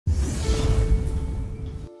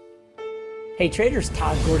Hey traders,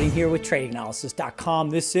 Todd Gordon here with TradingAnalysis.com.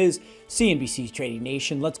 This is CNBC's Trading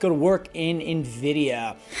Nation. Let's go to work in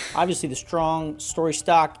Nvidia. Obviously, the strong story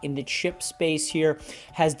stock in the chip space here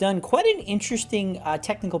has done quite an interesting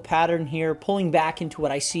technical pattern here, pulling back into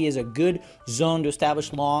what I see as a good zone to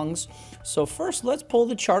establish longs. So first, let's pull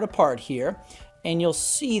the chart apart here. And you'll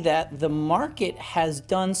see that the market has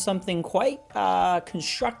done something quite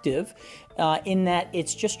constructive in that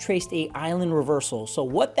it's just traced a island reversal. So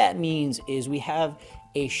what that means is we have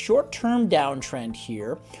a short-term downtrend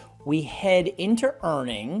here. We head into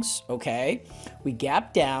earnings, okay? We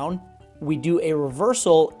gap down, we do a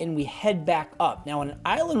reversal, and we head back up. Now, an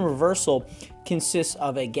island reversal consists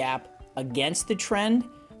of a gap against the trend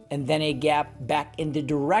and then a gap back in the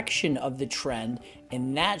direction of the trend,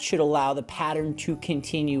 and that should allow the pattern to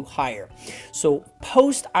continue higher. So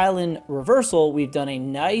post-island reversal, we've done a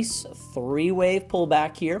nice three-wave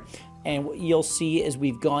pullback here, and what you'll see is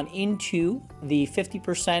we've gone into the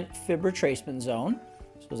 50% fib retracement zone.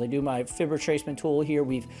 So as I do my fib retracement tool here,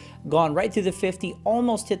 we've gone right through the 50,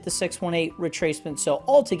 almost hit the 618 retracement. So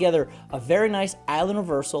altogether, a very nice island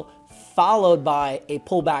reversal, followed by a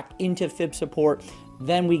pullback into fib support.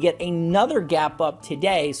 Then we get another gap up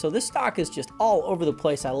today. So this stock is just all over the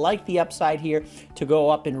place. I like the upside here to go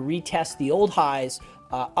up and retest the old highs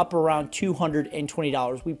up around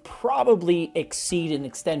 $220. We probably exceed and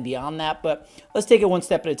extend beyond that, but let's take it one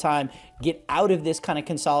step at a time. Get out of this kind of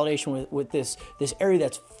consolidation with this area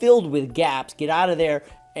that's filled with gaps. Get out of there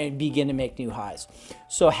and begin to make new highs.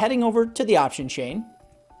 So heading over to the option chain,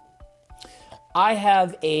 I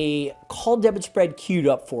have a call debit spread queued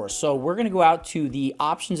up for us. So we're going to go out to the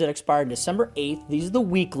options that expire December 8th. These are the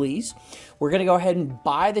weeklies. We're going to go ahead and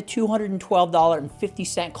buy the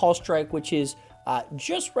 $212.50 call strike, which is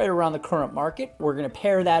just right around the current market. We're going to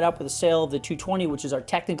pair that up with a sale of the 220, which is our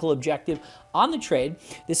technical objective on the trade.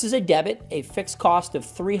 This is a debit, a fixed cost of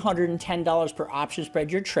 $310 per option spread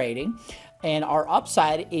you're trading. And our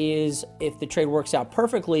upside is, if the trade works out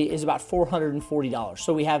perfectly, is about $440.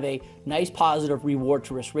 So we have a nice positive reward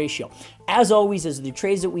to risk ratio. As always, as the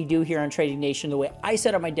trades that we do here on Trading Nation, the way I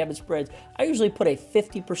set up my debit spreads, I usually put a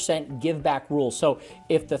 50% give back rule. So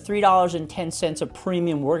if the $3.10 of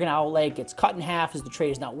premium we're gonna outlay gets cut in half as the trade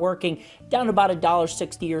is not working, down to about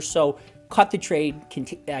 $1.60 or so, cut the trade,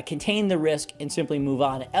 contain the risk, and simply move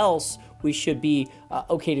on. Else, we should be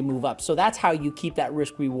okay to move up. So that's how you keep that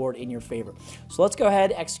risk reward in your favor. So let's go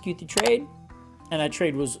ahead, execute the trade. And that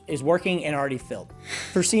trade is working and already filled.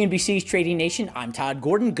 For CNBC's Trading Nation, I'm Todd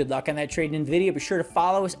Gordon. Good luck on that trade in Nvidia. Be sure to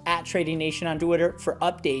follow us at Trading Nation on Twitter for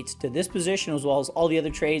updates to this position as well as all the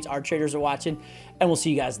other trades our traders are watching. And we'll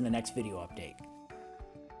see you guys in the next video update.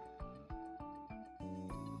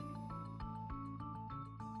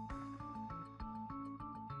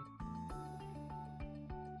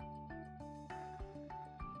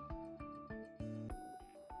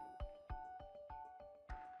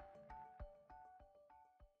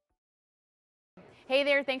 Hey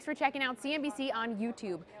there, thanks for checking out CNBC on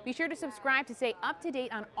YouTube. Be sure to subscribe to stay up to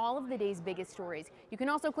date on all of the day's biggest stories. You can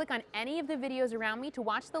also click on any of the videos around me to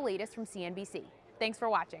watch the latest from CNBC. Thanks for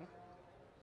watching.